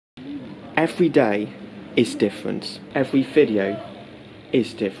Every day is different. Every video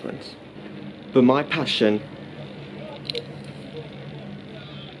is different. But my passion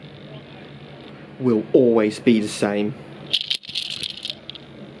will always be the same.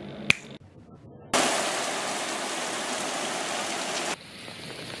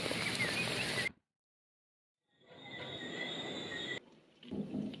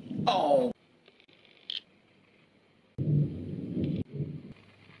 Oh!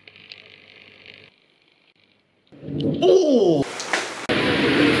 Oh!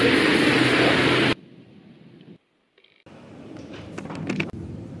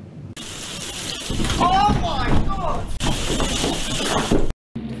 Oh my god!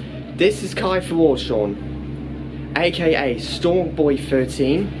 This is Kai for Warshawn, aka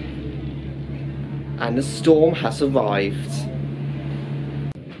Stormboy13, and the storm has arrived.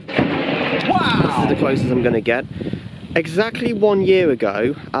 Wow! This is the closest I'm gonna get. Exactly 1 year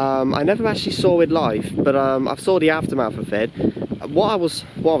ago, I never actually saw it live, but I saw the aftermath of it. What I was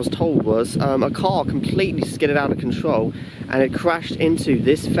told was a car completely skidded out of control and it crashed into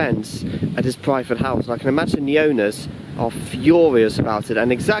this fence at his private house. And I can imagine the owners are furious about it.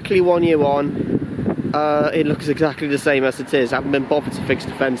 And exactly 1 year on, it looks exactly the same as it is. I haven't been bothered to fix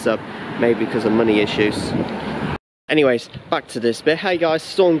the fence up, maybe because of money issues. Anyways, back to this bit. Hey guys,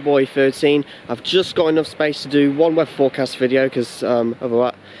 Stormboy13. I've just got enough space to do one weather forecast video because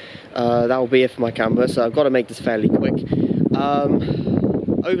otherwise that will be it for my camera, so I've got to make this fairly quick.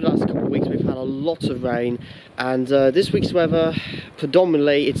 Over the last couple of weeks we've had a lot of rain, and this week's weather,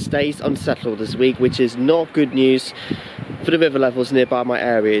 predominantly it stays unsettled this week, which is not good news for the river levels nearby my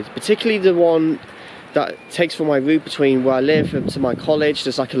area, particularly the one that takes from my route between where I live up to my college.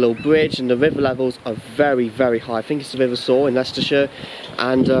 There's like a little bridge and the river levels are very, very high. I think it's the River Soar in Leicestershire,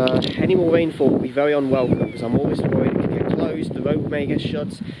 and any more rainfall will be very unwelcome because I'm always worried it could get closed, the road may get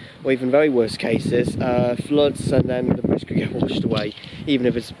shut, or even very worst cases, floods, and then the bridge could get washed away, even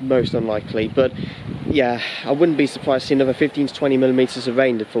if it's most unlikely. But yeah, I wouldn't be surprised to see another 15 to 20 millimetres of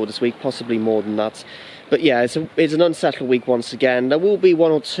rain for this week, possibly more than that. But yeah, it's an unsettled week once again. There will be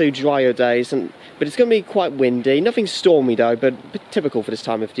 1 or 2 drier days, but it's going to be quite windy. Nothing stormy though, but typical for this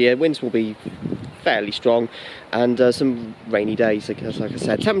time of the year. Winds will be fairly strong, and some rainy days, like I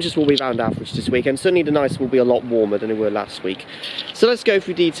said. Temperatures will be around average this week, and certainly the nights will be a lot warmer than they were last week. So let's go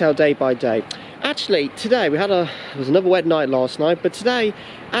through detail day by day. Actually, today it was another wet night last night, but today,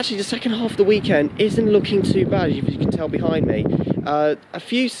 actually the second half of the weekend isn't looking too bad, as you can tell behind me.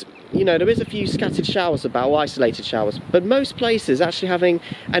 There is a few scattered showers about, or isolated showers, but most places actually having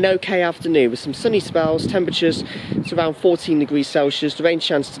an okay afternoon with some sunny spells. Temperatures it's around 14 degrees Celsius. The rain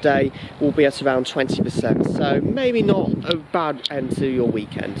chance today will be at around 20%, so maybe not a bad end to your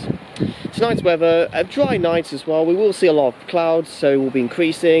weekend. Tonight's weather, a dry night as well. We will see a lot of clouds, so we'll be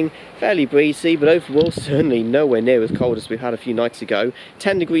increasing, fairly breezy, but overall certainly nowhere near as cold as we've had a few nights ago.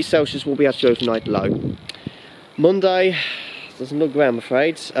 10 degrees Celsius will be at your overnight low. Monday doesn't look great, I'm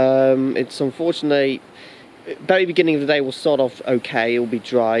afraid. It's unfortunately, very beginning of the day will start off okay, it will be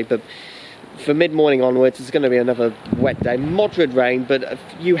dry, but for mid-morning onwards it's going to be another wet day. Moderate rain, but a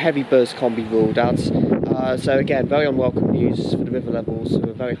few heavy bursts can't be ruled out. So again, very unwelcome news for the river levels, who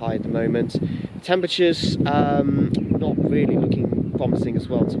are very high at the moment. Temperatures not really looking promising as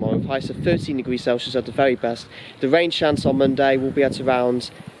well tomorrow. Highs of 13 degrees Celsius at the very best. The rain chance on Monday will be at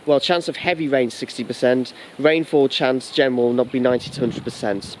around, well, chance of heavy rain 60%, rainfall chance general will not be 90 to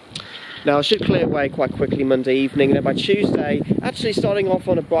 100%. Now it should clear away quite quickly Monday evening, and then by Tuesday, actually starting off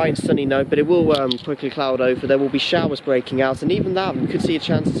on a bright and sunny note, but it will quickly cloud over. There will be showers breaking out, and even that, we could see a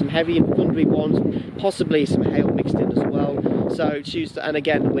chance of some heavy and thundery ones, possibly some hail mixed in as well. So Tuesday, and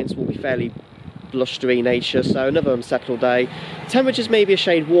again the winds will be fairly blustery nature, so another unsettled day. Temperatures may be a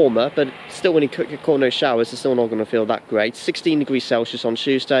shade warmer, but still when you get caught no showers, it's still not going to feel that great. 16 degrees Celsius on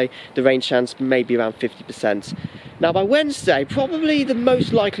Tuesday, the rain chance may be around 50%. Now by Wednesday, probably the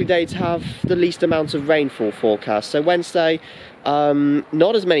most likely day to have the least amount of rainfall forecast. So Wednesday,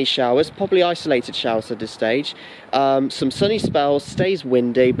 not as many showers, probably isolated showers at this stage. Some sunny spells, stays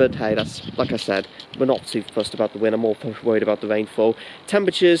windy, but hey, that's, like I said, we're not too fussed about the wind, I'm more worried about the rainfall.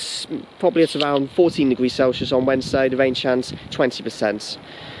 Temperatures probably at around 14 degrees Celsius on Wednesday, the rain chance 20%.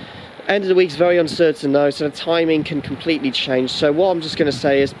 End of the week's very uncertain though, so the timing can completely change. So what I'm just going to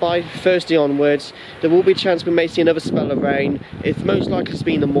say is by Thursday onwards, there will be a chance we may see another spell of rain. It's most likely to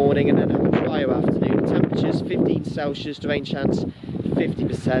be in the morning and then have a drier afternoon. Temperatures 15 Celsius, the rain chance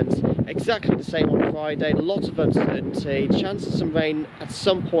 50%. Exactly the same on Friday, lots of uncertainty, chance of some rain at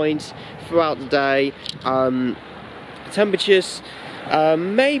some point throughout the day. Temperatures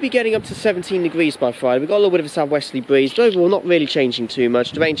Maybe getting up to 17 degrees by Friday. We've got a little bit of a southwesterly breeze, but overall not really changing too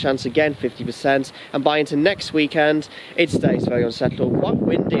much. The rain chance again 50%, and by into next weekend it stays very unsettled. Quite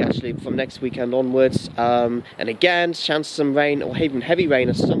windy actually from next weekend onwards, and again chance of some rain or even heavy rain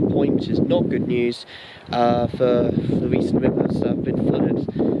at some point, which is not good news for the recent rivers that have been flooded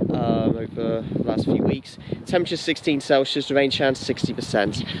over the last few weeks. Temperature 16 Celsius, the rain chance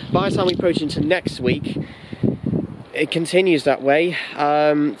 60%. By the time we approach into next week, it continues that way.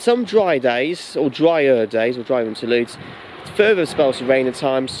 Some dry days, or drier days, or drier interludes. Further spells of rain at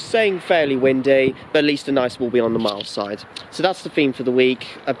times, staying fairly windy, but at least the nice will be on the mild side. So that's the theme for the week.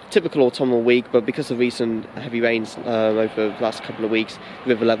 A typical autumnal week, but because of recent heavy rains over the last couple of weeks,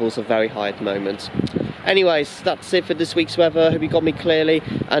 river levels are very high at the moment. Anyways, that's it for this week's weather. Hope you got me clearly.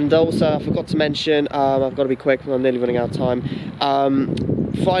 And also, I forgot to mention, I've got to be quick, I'm nearly running out of time.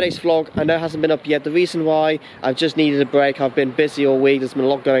 Friday's vlog, I know it hasn't been up yet. The reason why, I've just needed a break. I've been busy all week. There's been a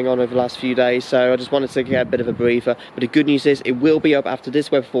lot going on over the last few days, so I just wanted to get a bit of a breather. But the good news is it will be up after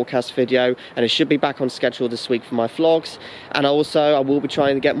this weather forecast video, and it should be back on schedule this week for my vlogs. And also I will be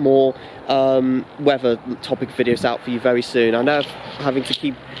trying to get more weather topic videos out for you very soon. I know I'm having to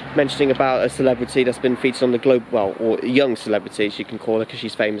keep mentioning about a celebrity that's been featured on the Globe, well, or a young celebrity as you can call her, because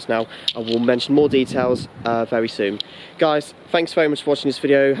she's famous now. I will mention more details very soon. Guys, thanks very much for watching this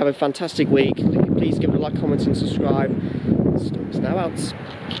video. Have a fantastic week. Please give it a like, comment and subscribe. Storm's now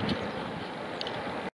out.